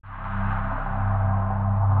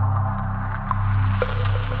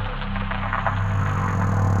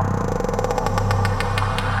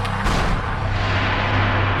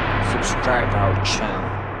subscribe our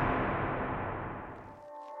channel.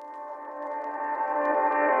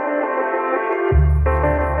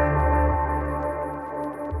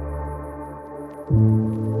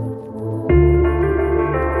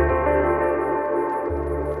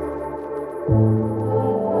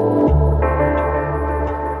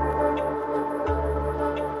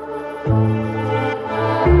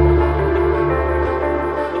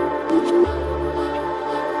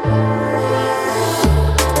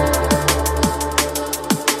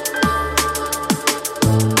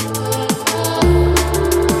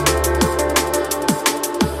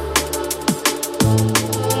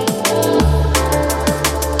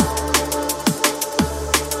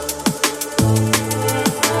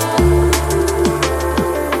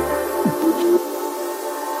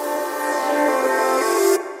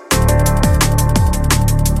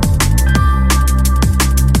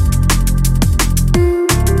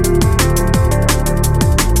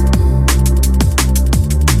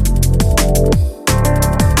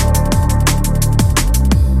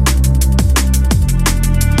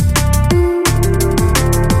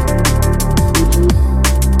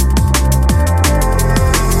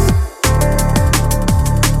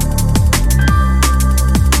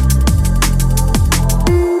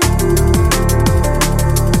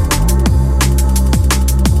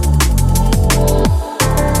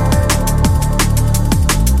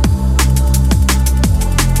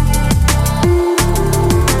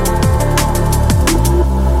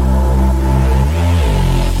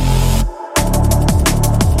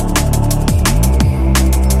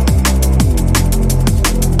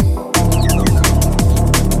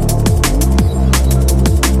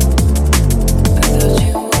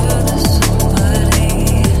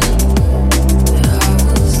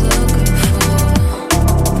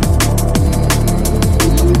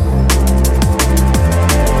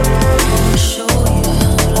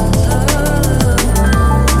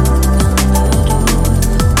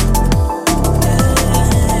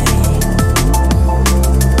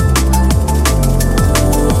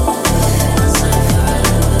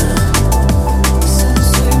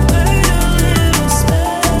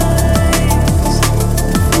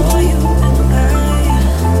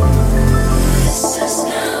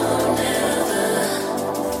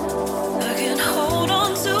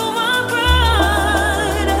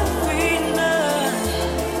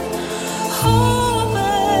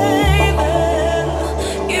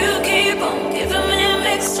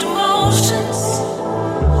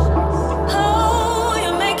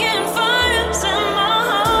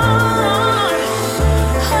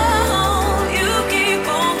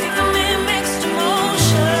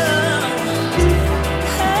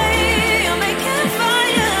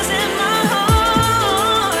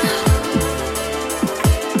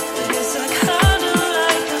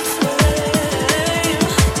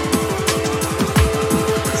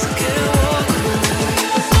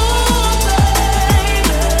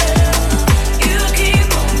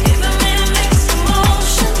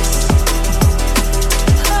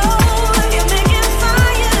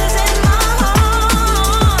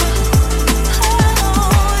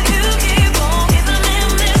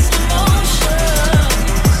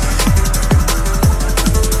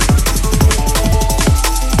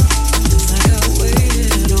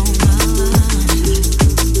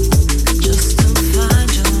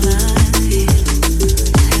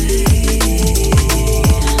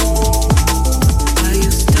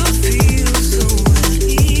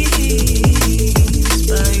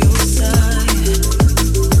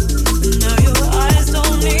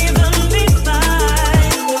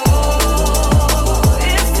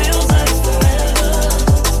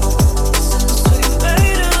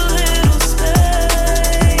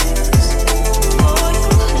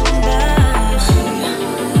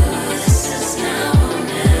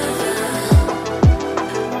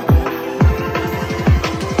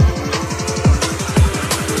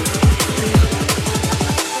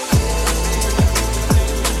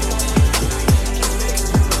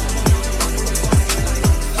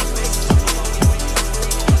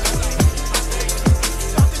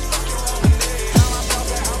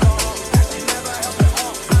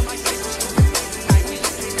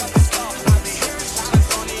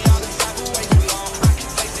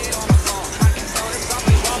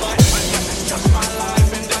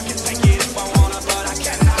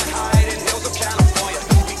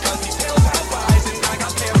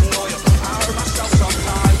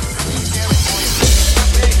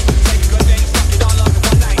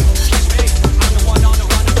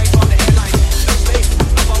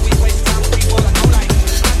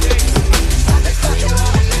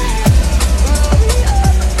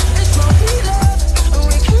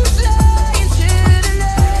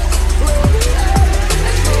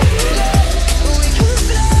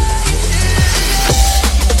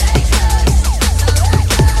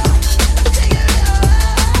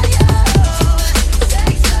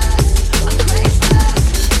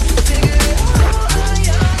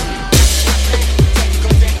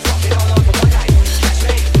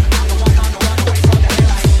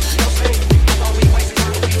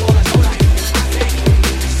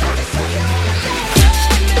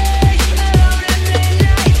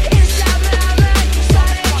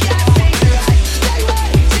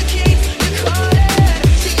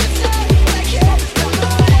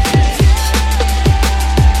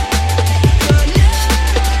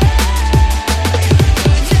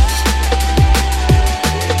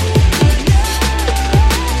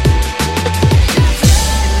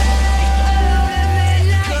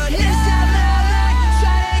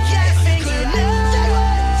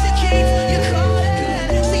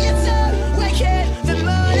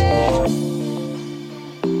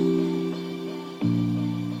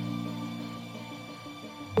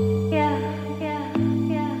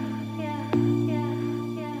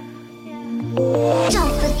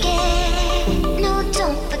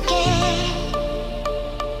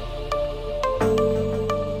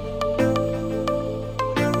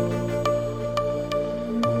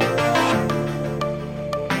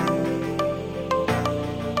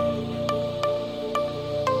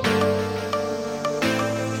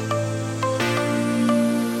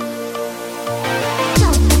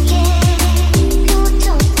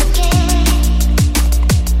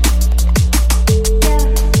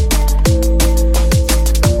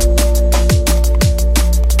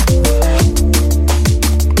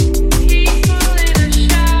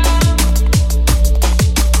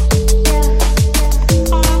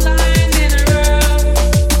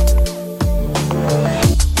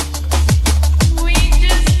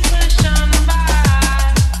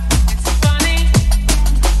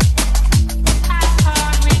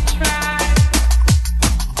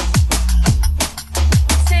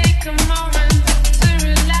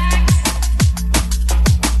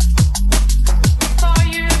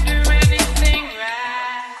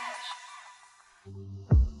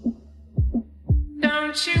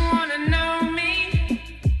 Don't you wanna know me?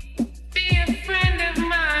 Be a friend of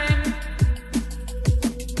mine.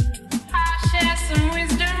 I'll share some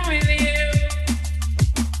wisdom with you.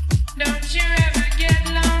 Don't you ever get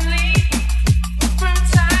lonely from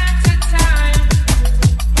time to time.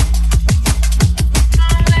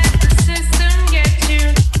 Don't let the system get you.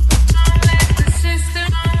 Don't let the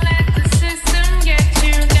system get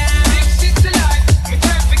you down. Mix it to life, me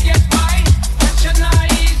can't forget why. Touch your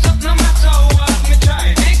knees up no matter what me try.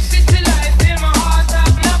 Mix it to life, in my heart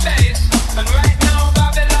have no base. And right now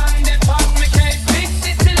Babylon they pop me case. Mix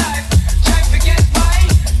it to life, try forget why.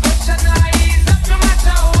 Touch your knees up no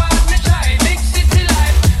matter what me try. Mix it to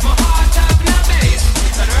life, my heart have no base.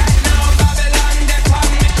 And right now Babylon they pop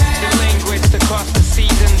me case. The linguist across the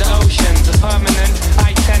seas and the oceans, a permanent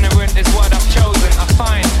itinerant is what I've chosen. I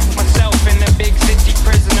find myself in a big city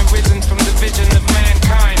prison, arisen from the vision of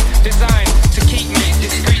mankind, designed to keep me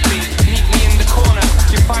discreetly, neatly in the corner.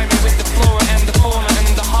 You find me with the flora and the fauna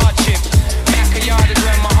and the hardship. Backyard is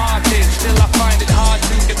where my heart is. Still I find it hard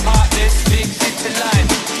to depart this big city life.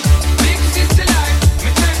 Big city life,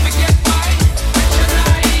 me can't forget why. Touch your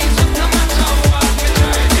knees up no matter what me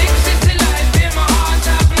try. Big city life, in my heart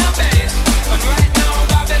have no base. And right now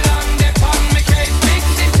Babylon they pop me case. Big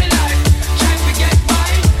city life, try forget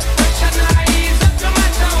why. Touch your knees up no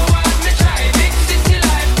matter what me try. Big city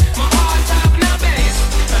life, my heart have no base.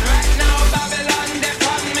 And right now Babylon they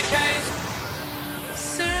pop me case.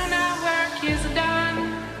 Soon our work is done.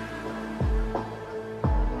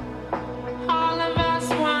 All of us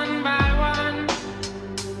one by one.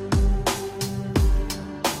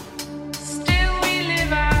 Still we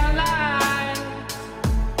live our lives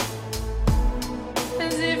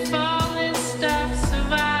as if all this stuff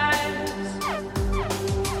survives.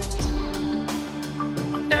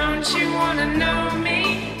 Don't you wanna know me?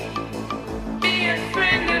 Be a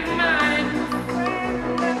friend of mine.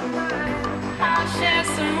 I'll share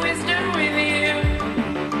some wisdom with you.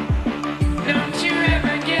 Don't you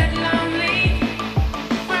ever get lonely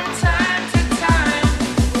from time to time.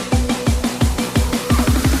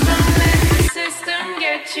 Don't let the system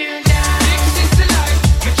get you down. Big city life,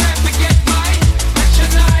 me can't forget why. Touch your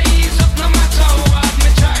knees up no matter what me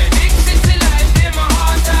try. Big city life, in my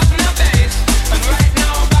heart have no base. And right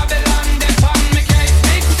now Babylon they pop me case.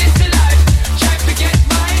 Big city life, try forget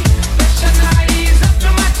why. Touch your knees up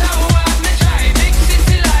no matter what me try. Big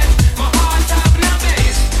city life, my heart have no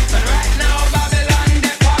base. And right now Babylon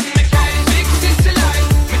they pop me case. Big city life,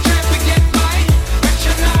 me can't forget why. Touch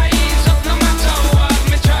your knees up no matter what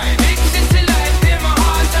me try. Big city life, in my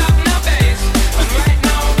heart have no base. And right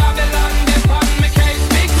now Babylon they pop me case.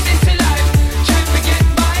 Big city life, try forget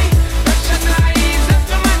why. Touch your knees up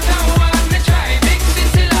no matter what me try. Big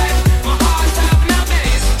city life, my heart have no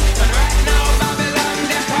base. And right now Babylon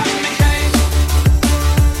they pop me case.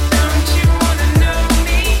 Don't you wanna know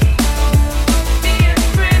me? Be a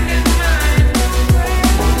friend of mine.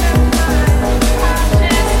 I'll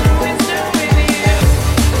share some wisdom with you.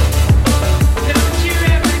 Don't you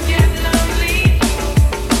ever get lonely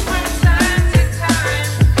from time to time.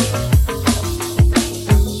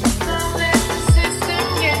 Don't let the system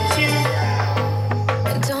get you.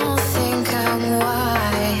 I don't think I'm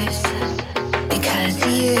wise because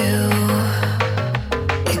you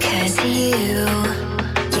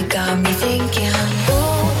got me thinking.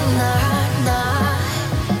 Oh, nah, nah,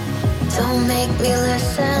 don't make me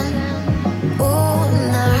listen. Oh,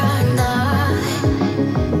 nah, nah,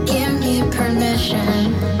 give me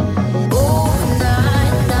permission. Oh, nah,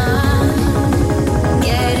 nah,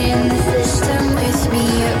 get in the system with me.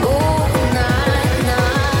 Oh, nah,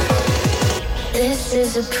 nah, this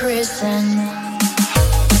is a prison.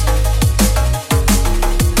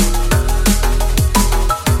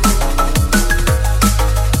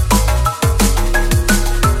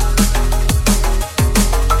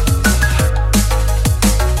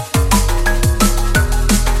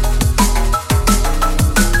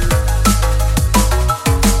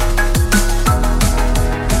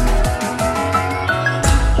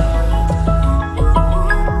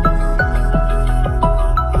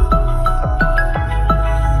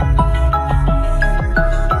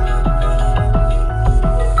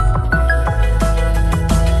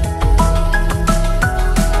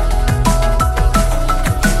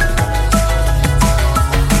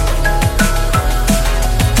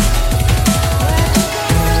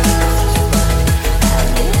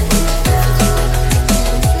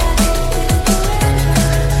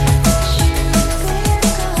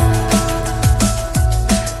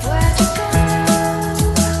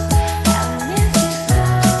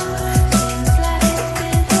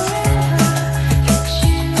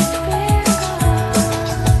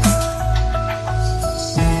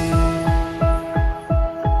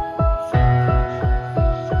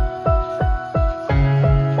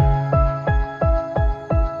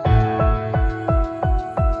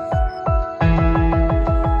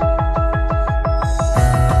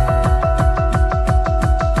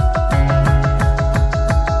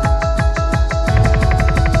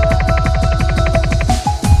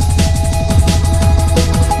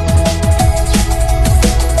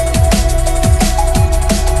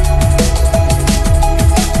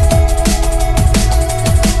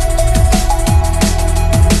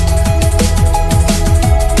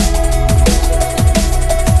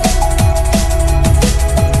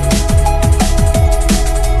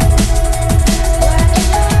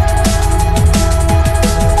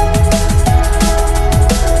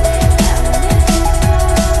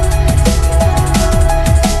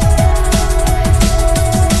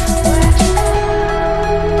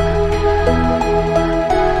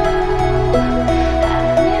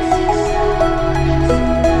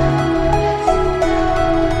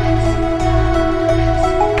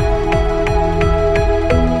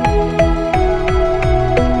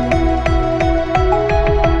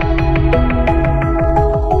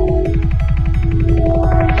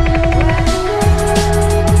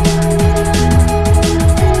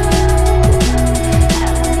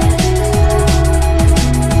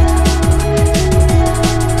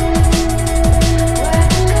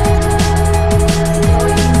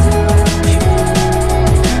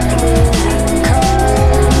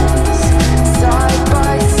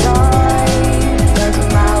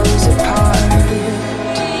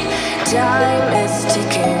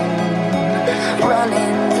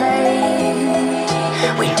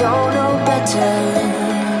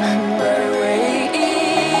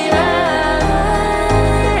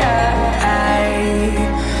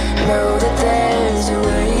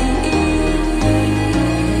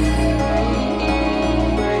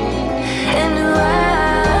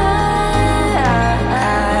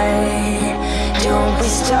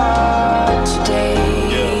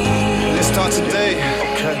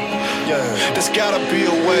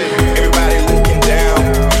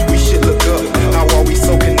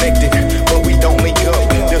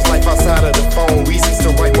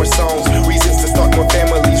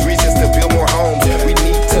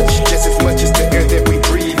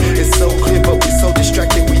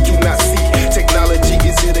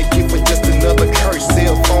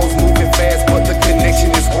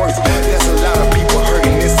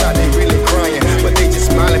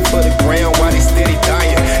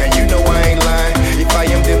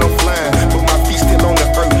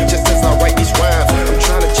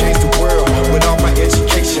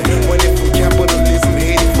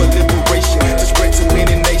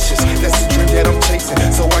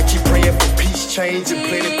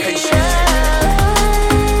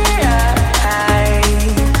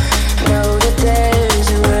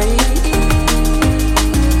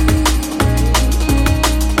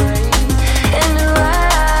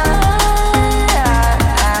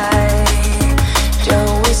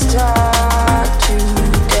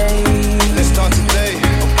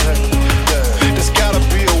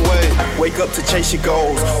 chase your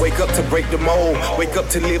goals. Wake up to break the mold. Wake up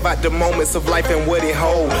to live out the moments of life and what it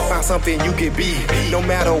holds. Find something you can be, no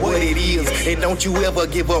matter what it is. And don't you ever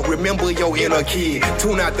give up. Remember your inner kid.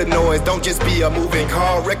 Tune out the noise. Don't just be a moving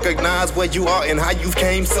car. Recognize where you are and how you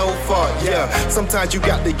came so far. Yeah, sometimes you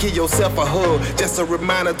got to give yourself a hug. Just a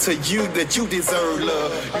reminder to you that you deserve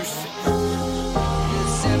love.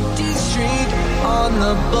 This empty street on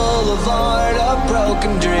the boulevard of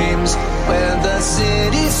broken dreams, where the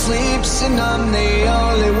city sleeps and I'm the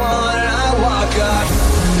only one. I walk up,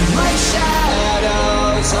 my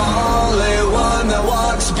shadow's the only one that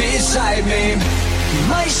walks beside me.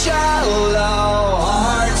 My shallow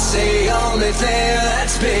heart's the only thing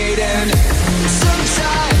that's beating.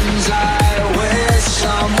 Sometimes I wish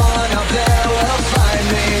someone up there will find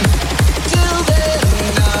me. Till then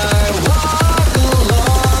I walk alone.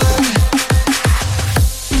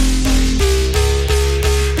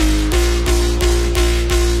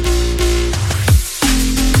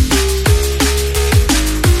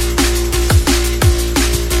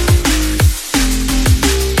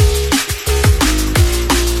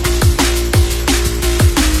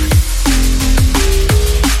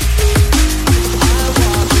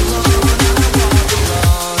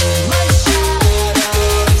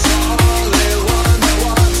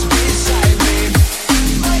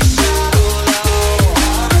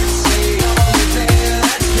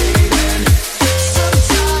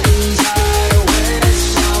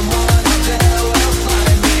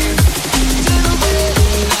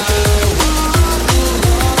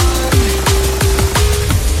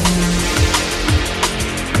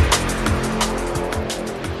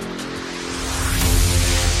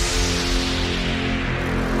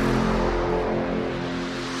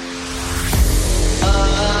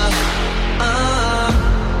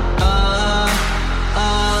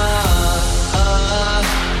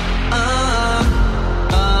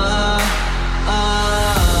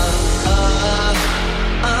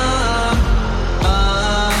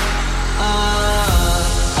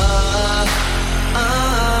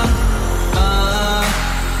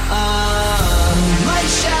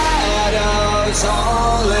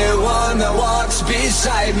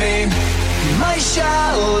 Beside me, my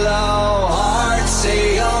shallow heart's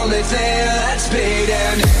the only thing that's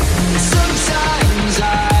beating. Sometimes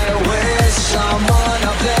I wish someone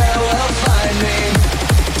up there will find me.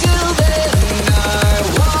 Till then I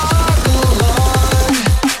walk alone.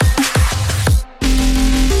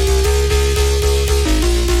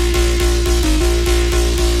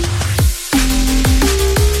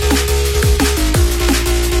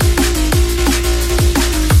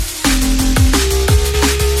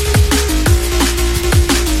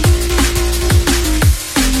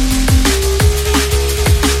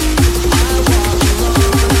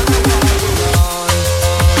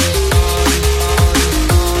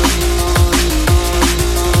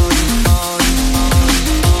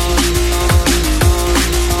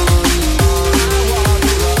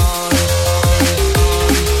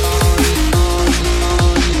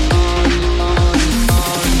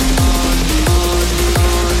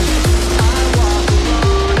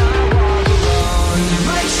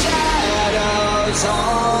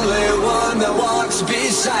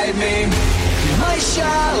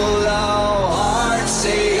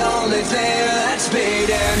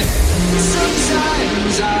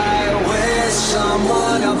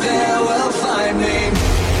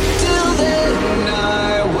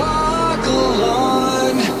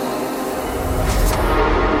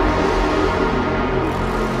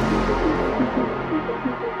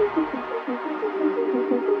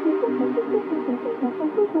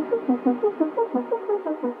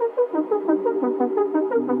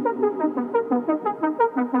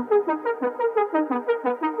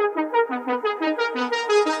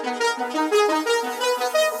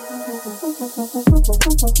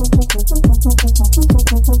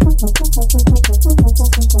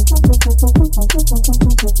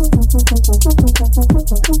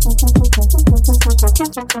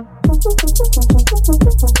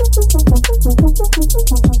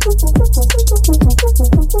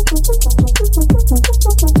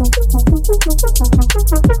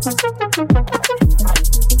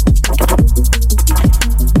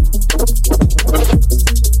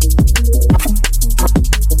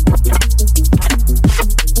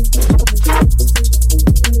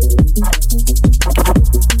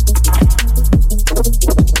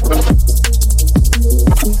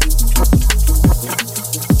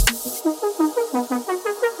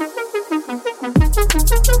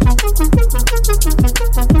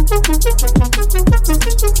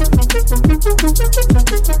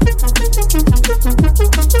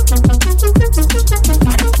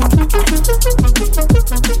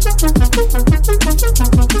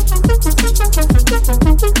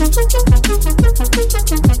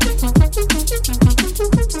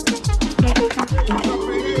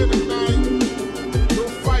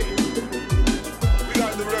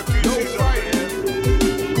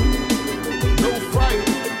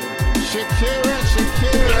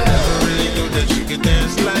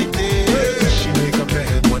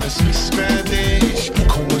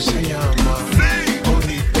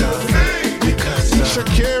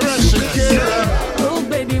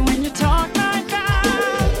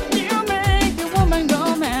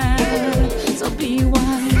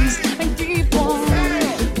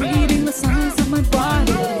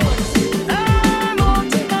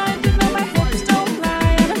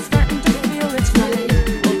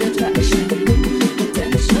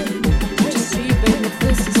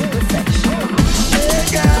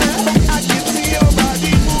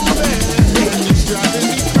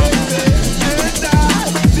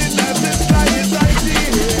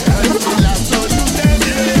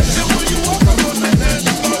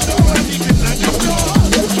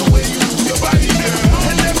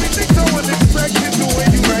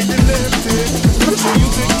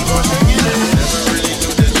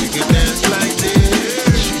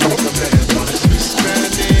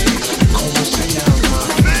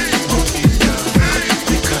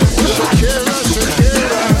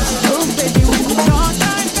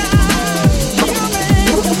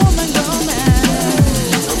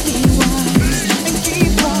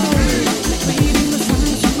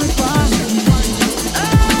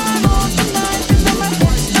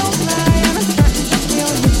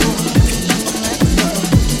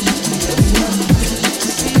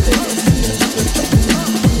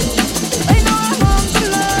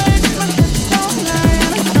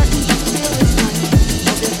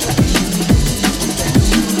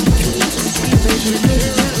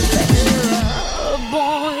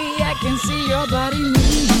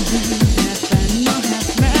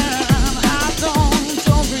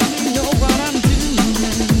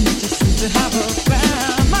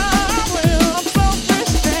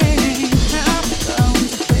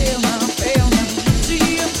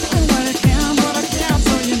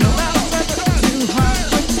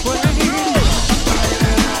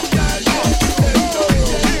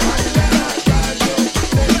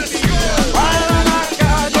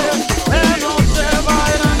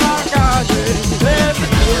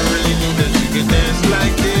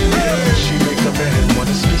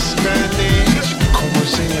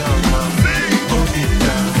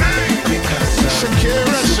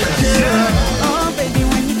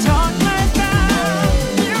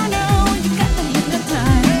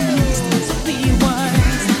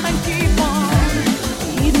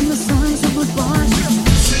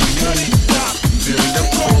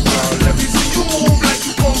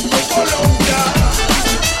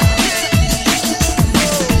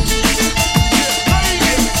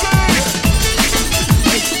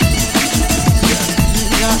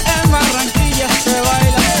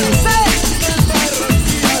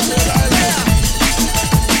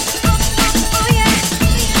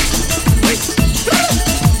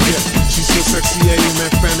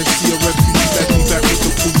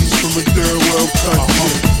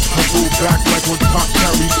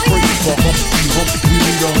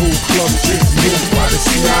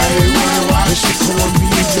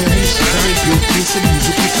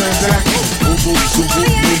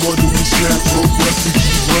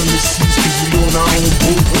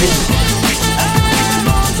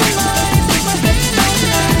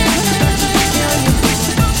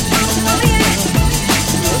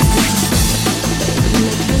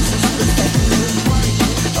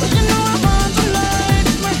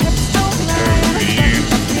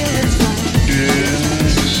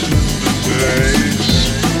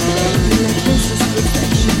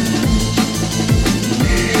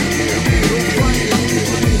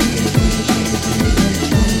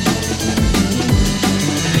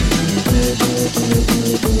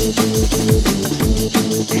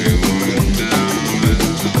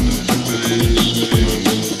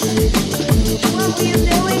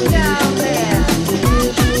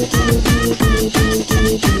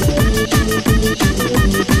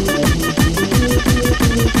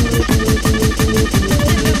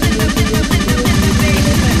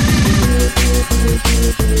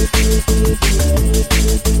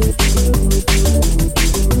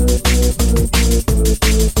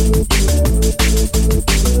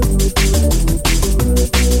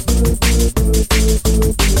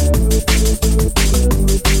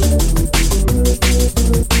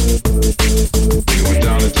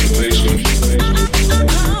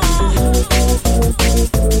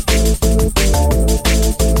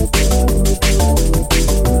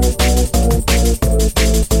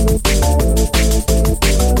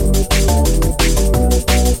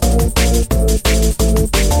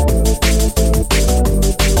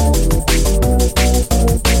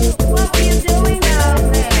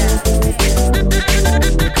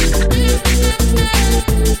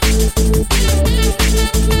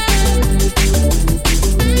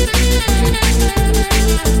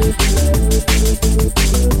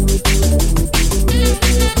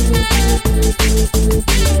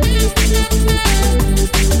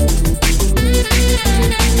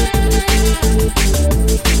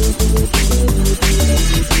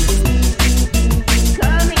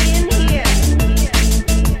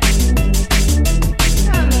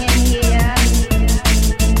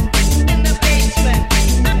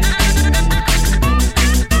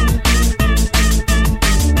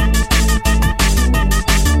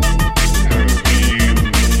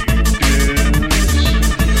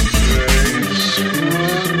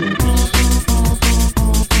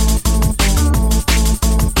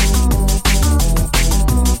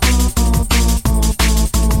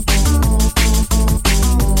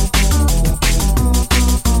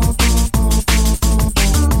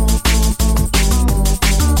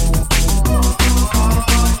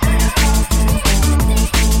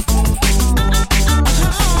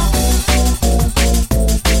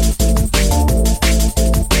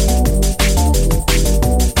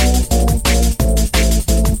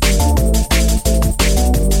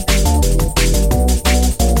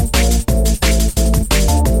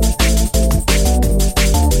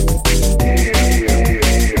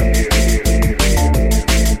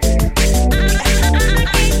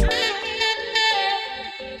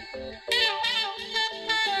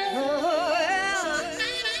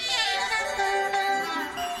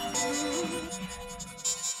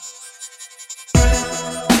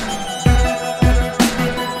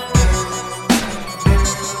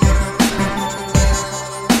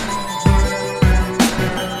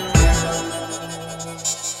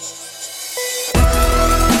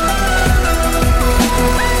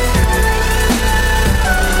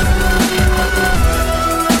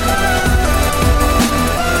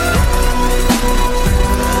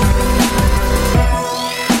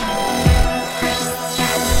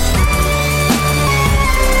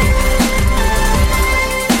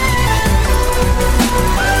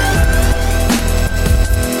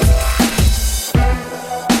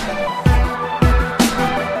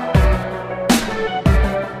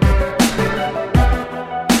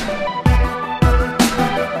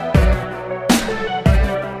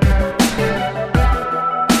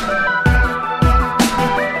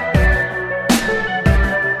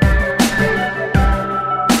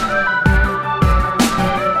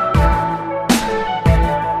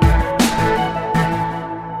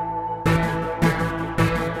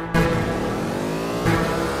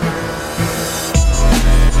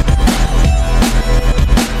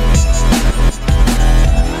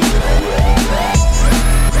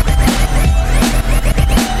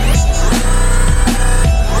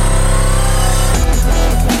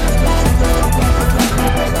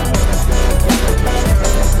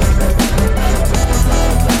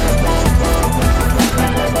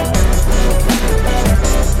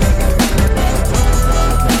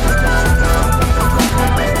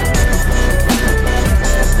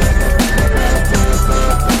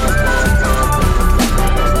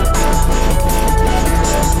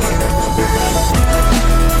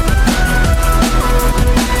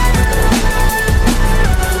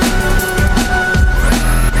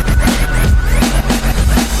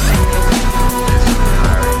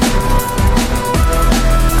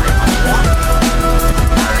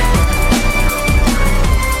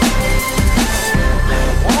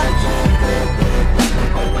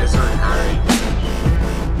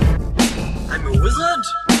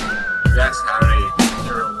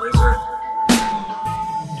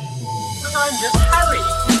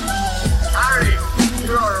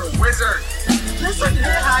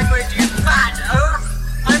 language, you fat oaf!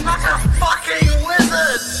 I'm not a fucking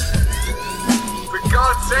wizard! For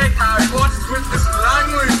God's sake, Harry, what's with this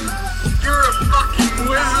language? You're a fucking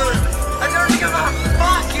wizard! I don't give a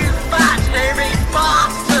fuck, you fat, hairy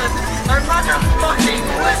bastard! I'm not a fucking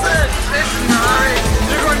wizard! Listen, Harry,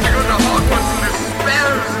 you're going to go to Hogwarts and there's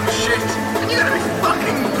spells and shit, and you're gonna be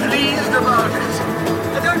fucking pleased about it!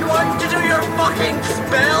 I don't want to do your fucking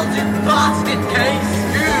spells, you basket case!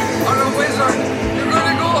 You are a wizard! You're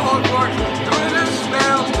gonna go to Hogwarts, you're gonna do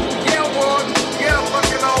spells, get one, get a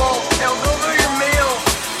fucking all, they'll go through your meal!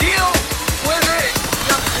 Deal with it,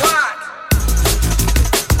 you twat!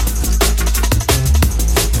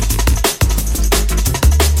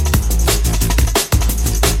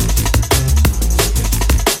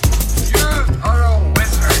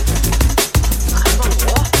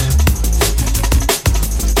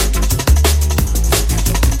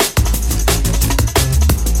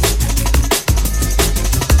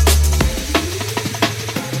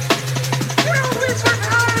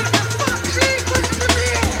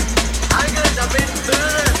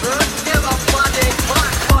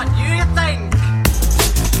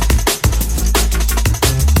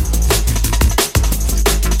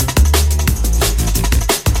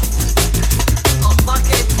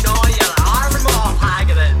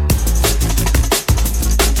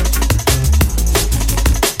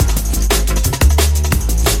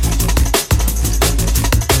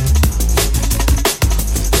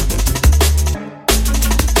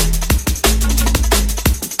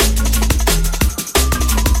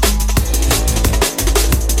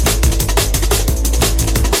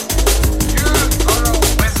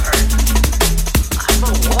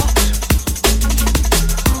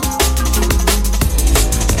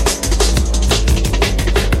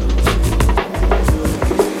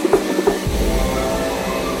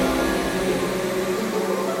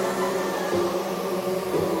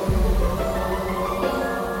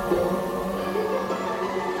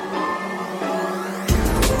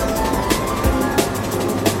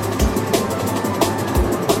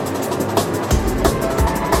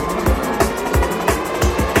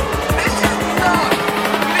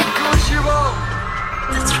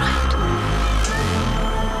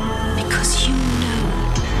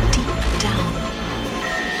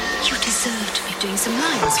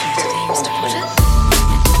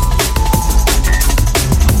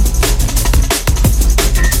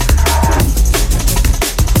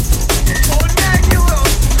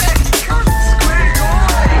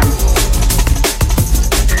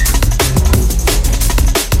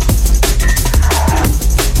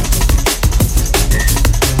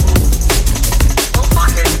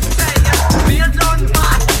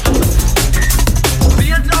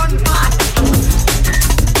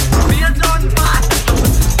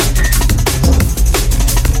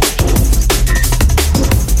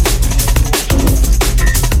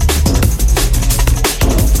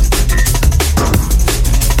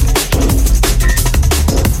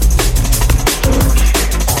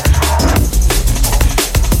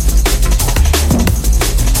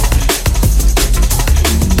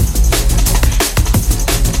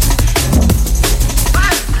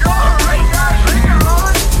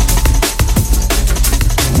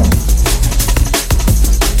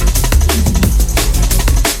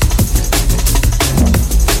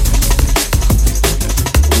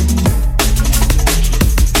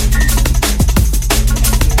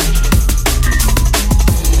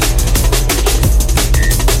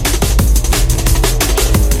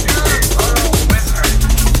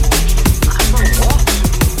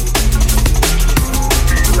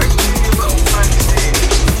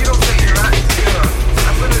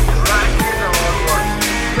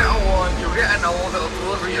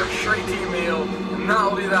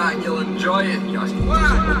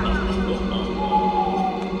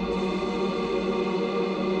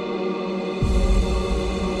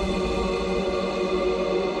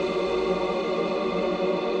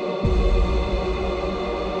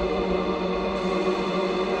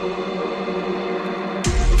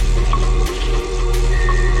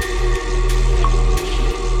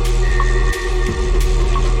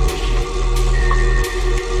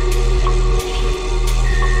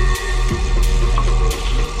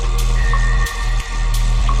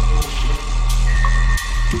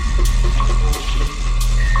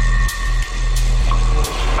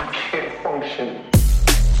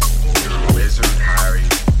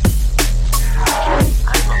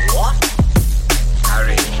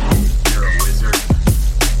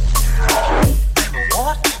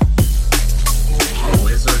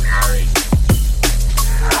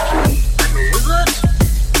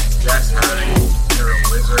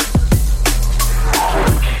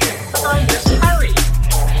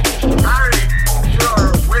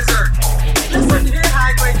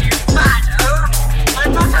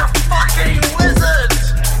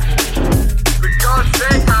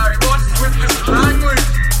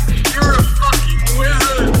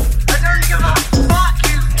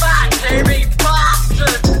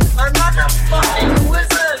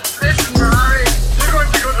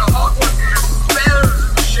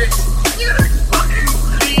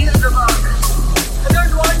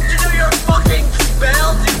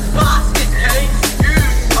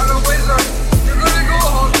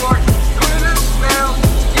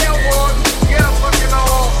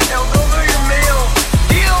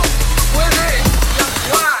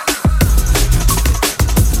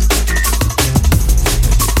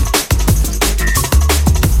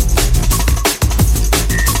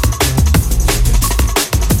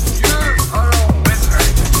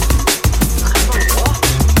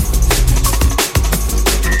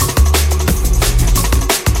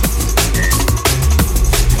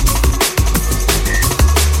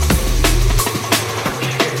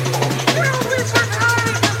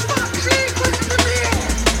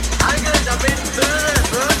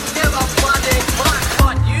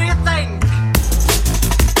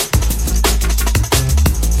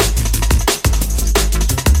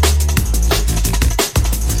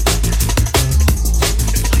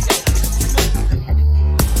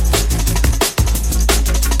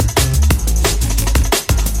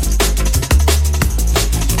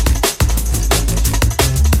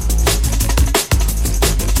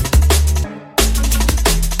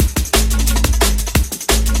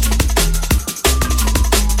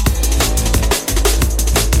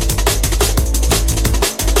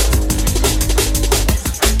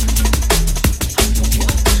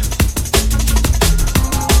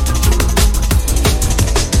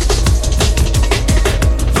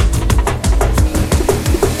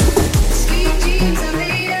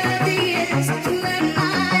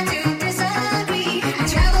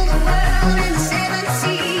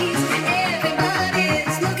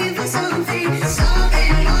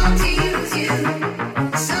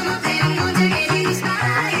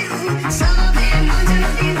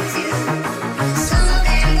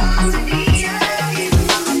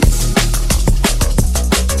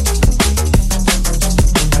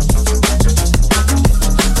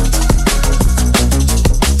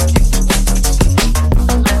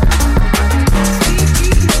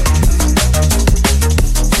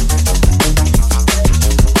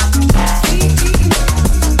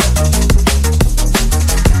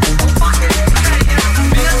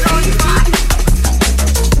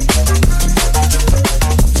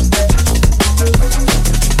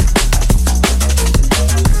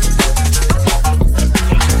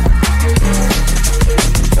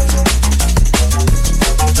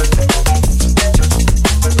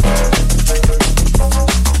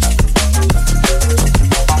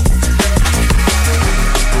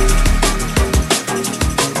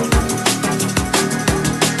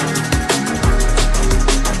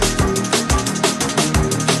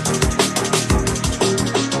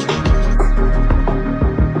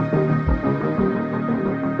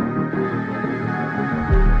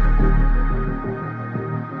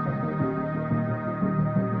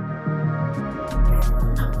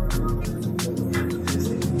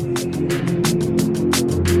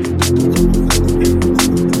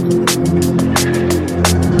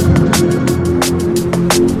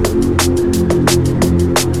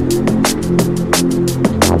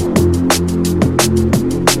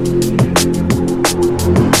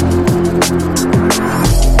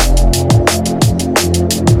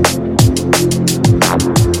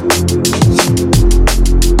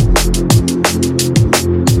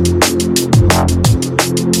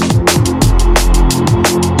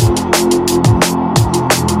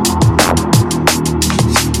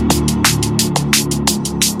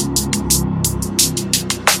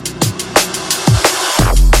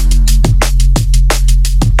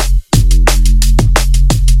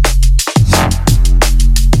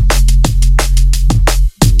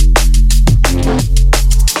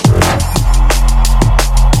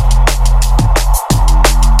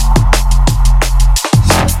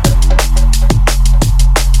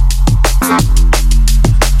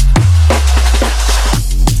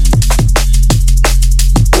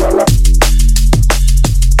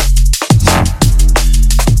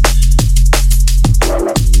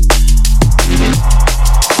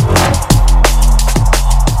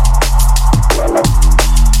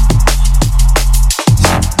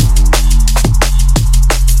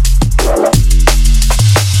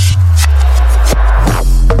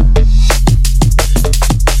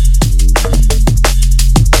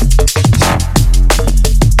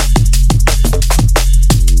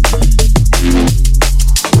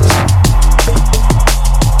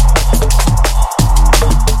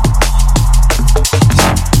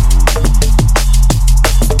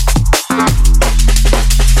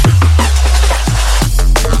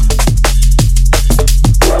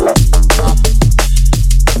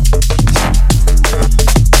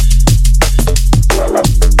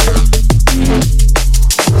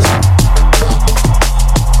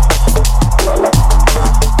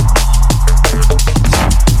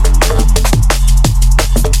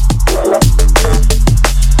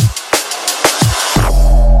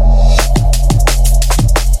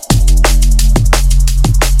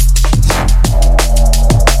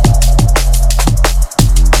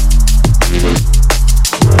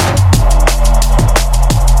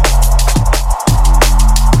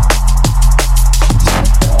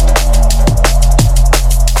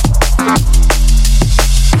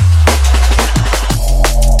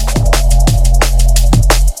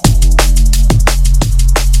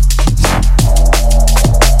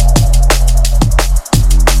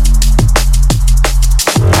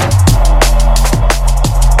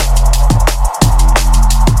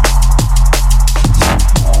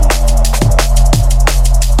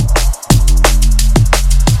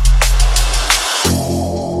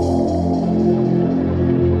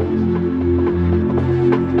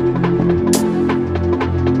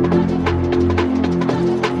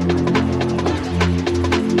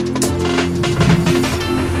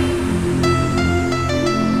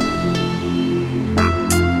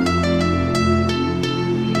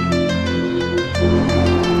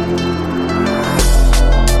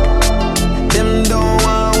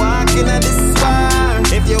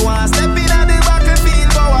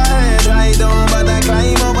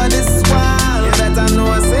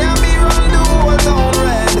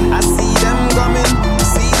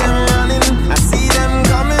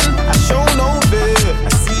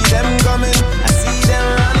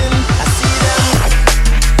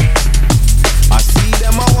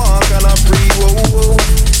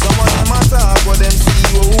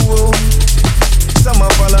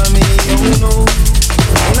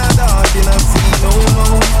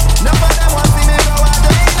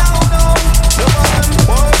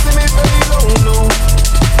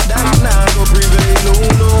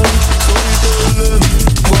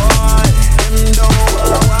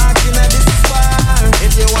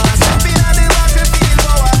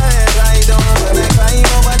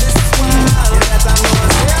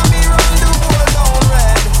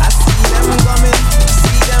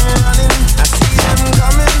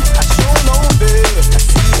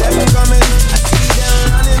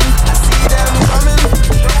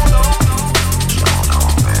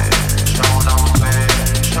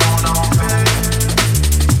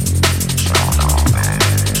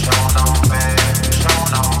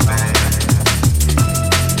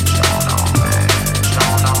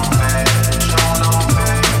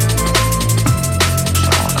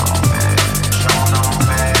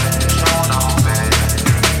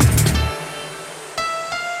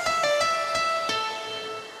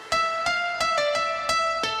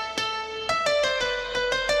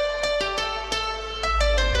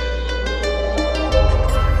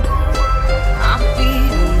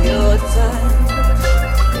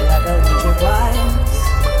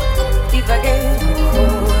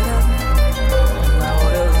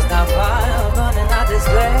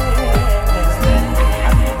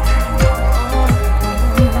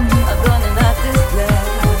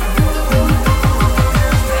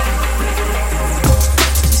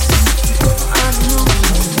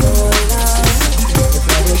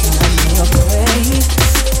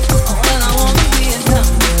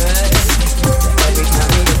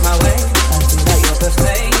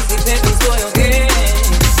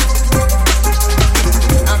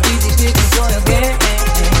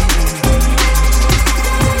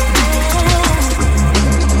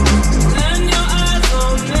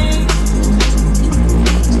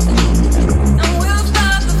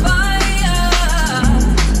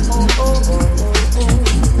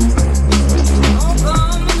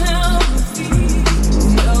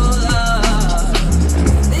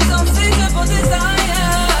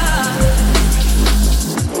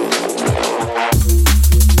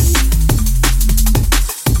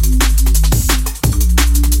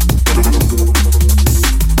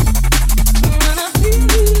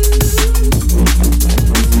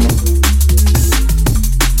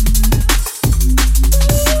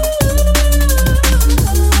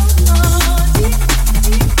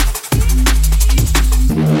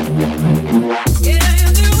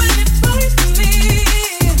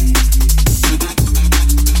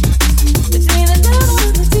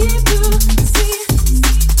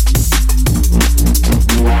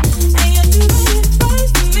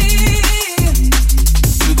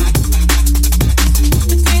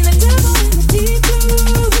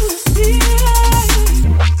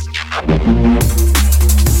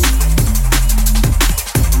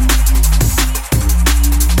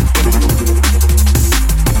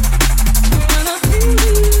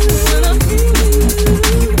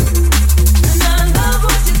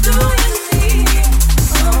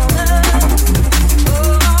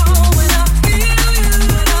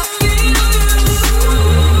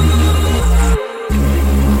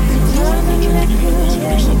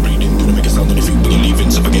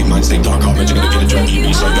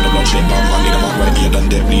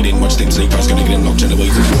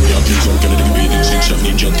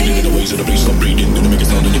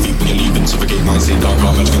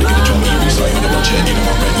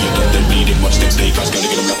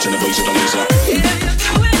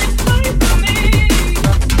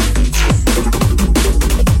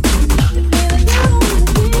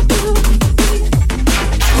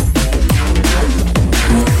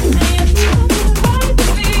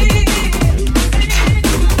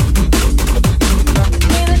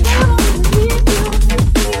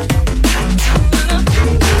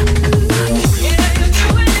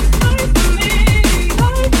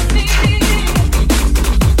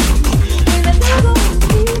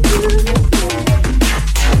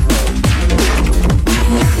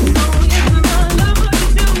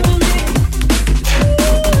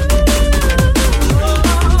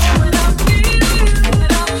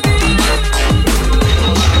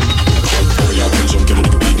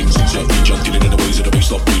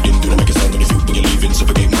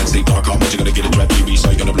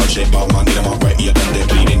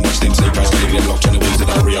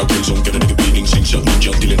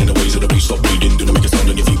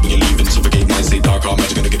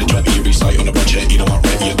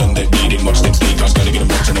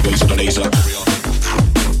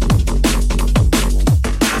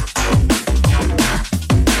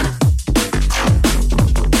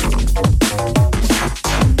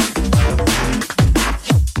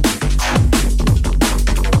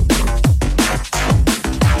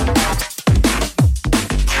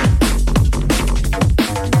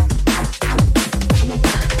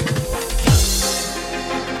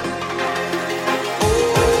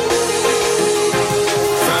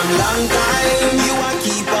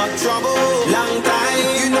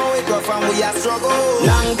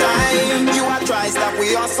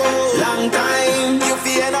 hustle. Long time, you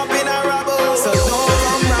feel end up in a rubble. So don't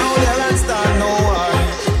come round here and start no war.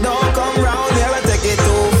 Don't come round here and take it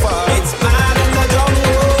too far. It's mad in the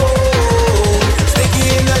jungle, sticky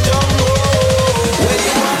in the jungle. Where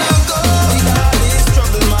you wanna go? With all this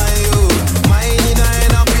trouble, my youth. Mine in a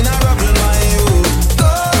end up in a rubble, my youth.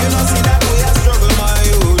 Go, you know see that we a struggle, my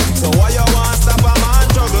youth. So why you want stop a man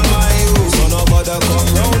trouble, my youth? So nobody come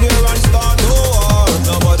round here and start no war.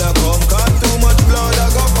 Nobody come cut too much blood I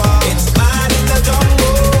go far. It's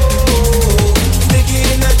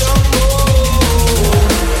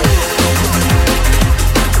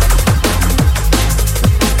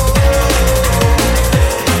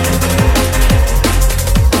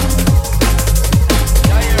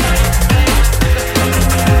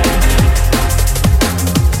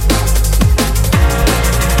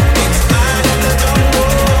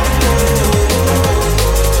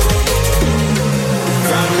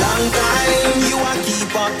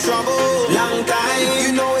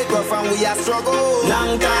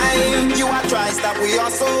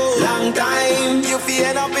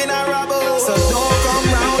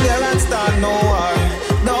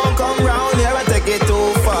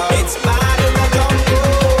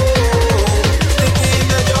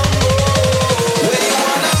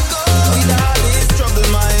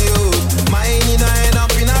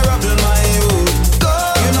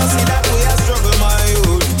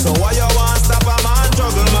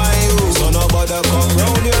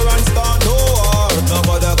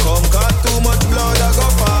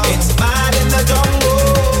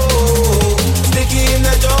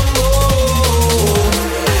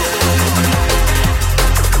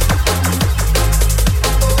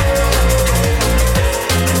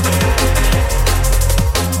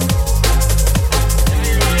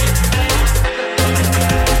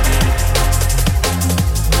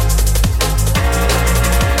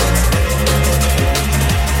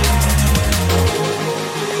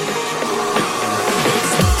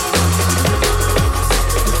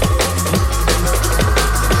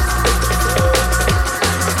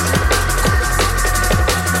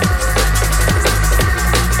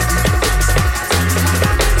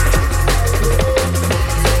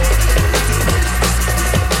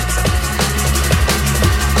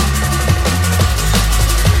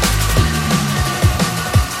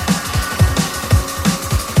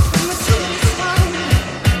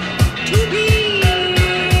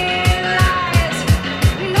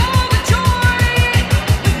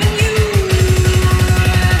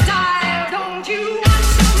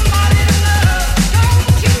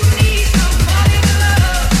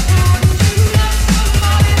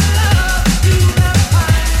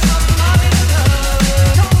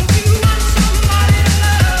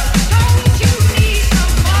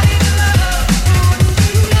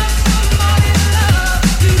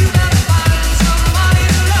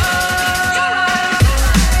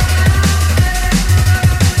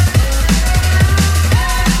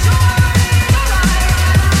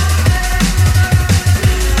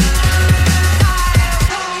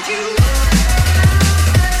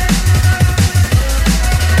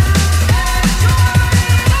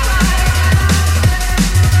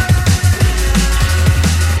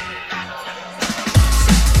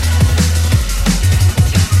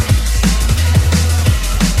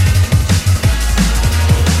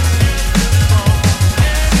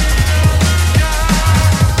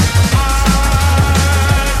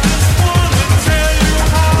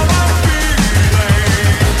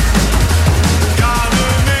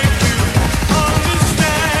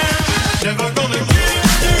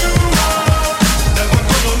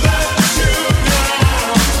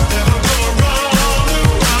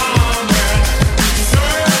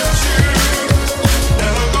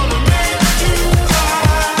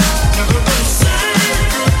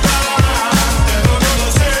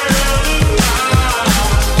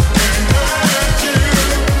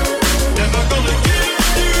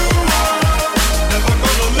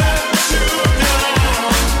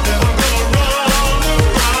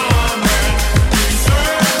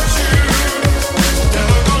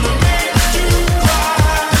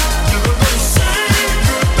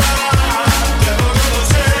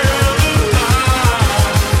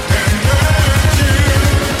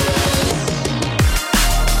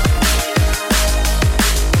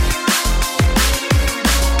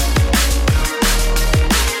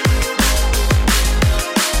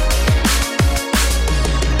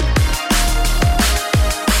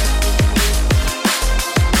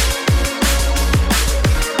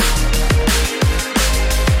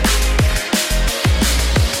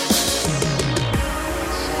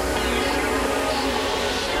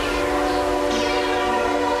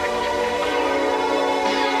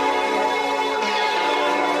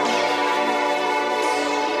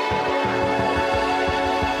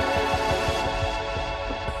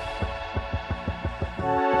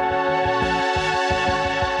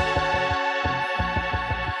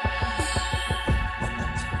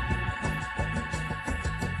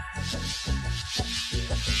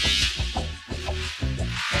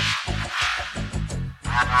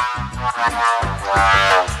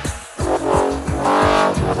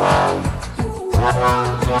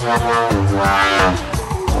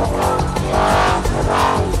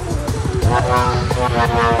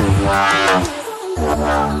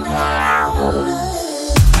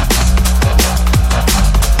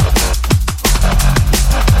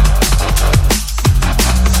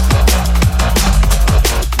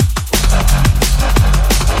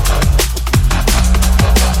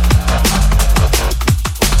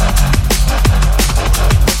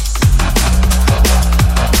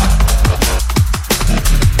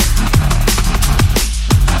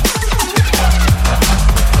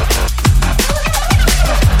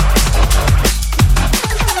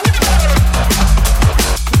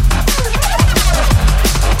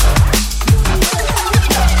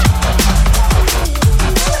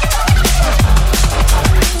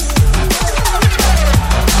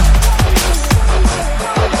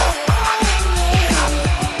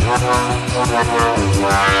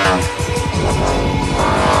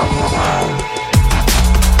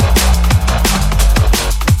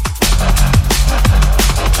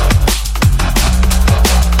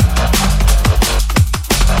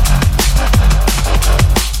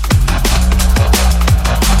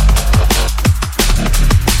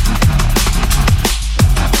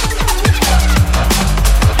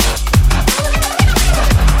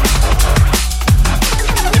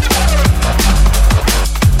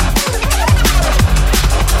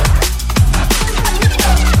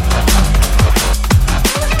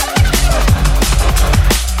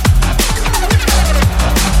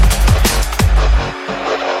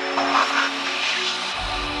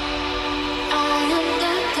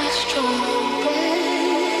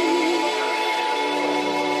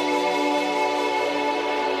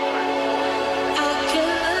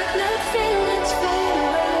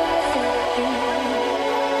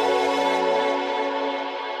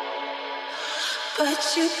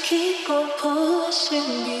But you keep on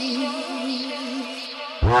pushing me.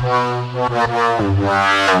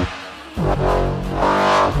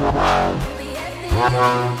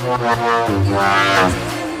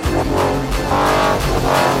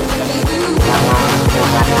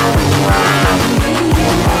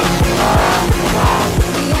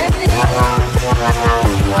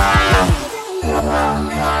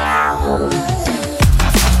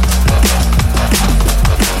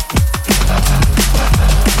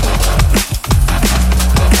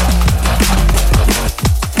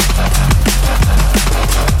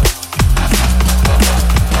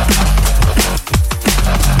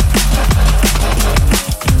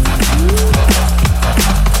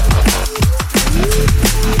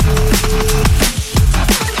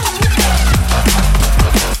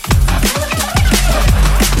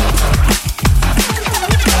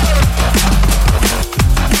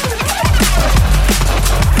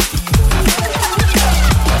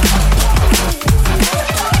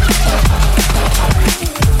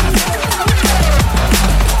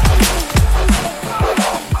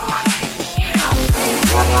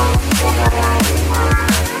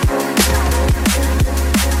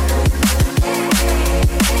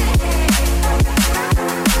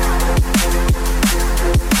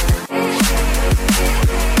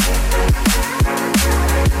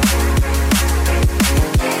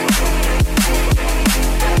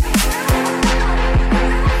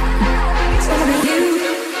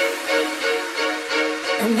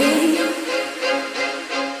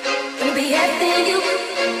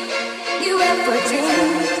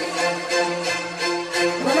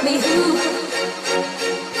 Wanna be who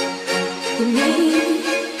you need.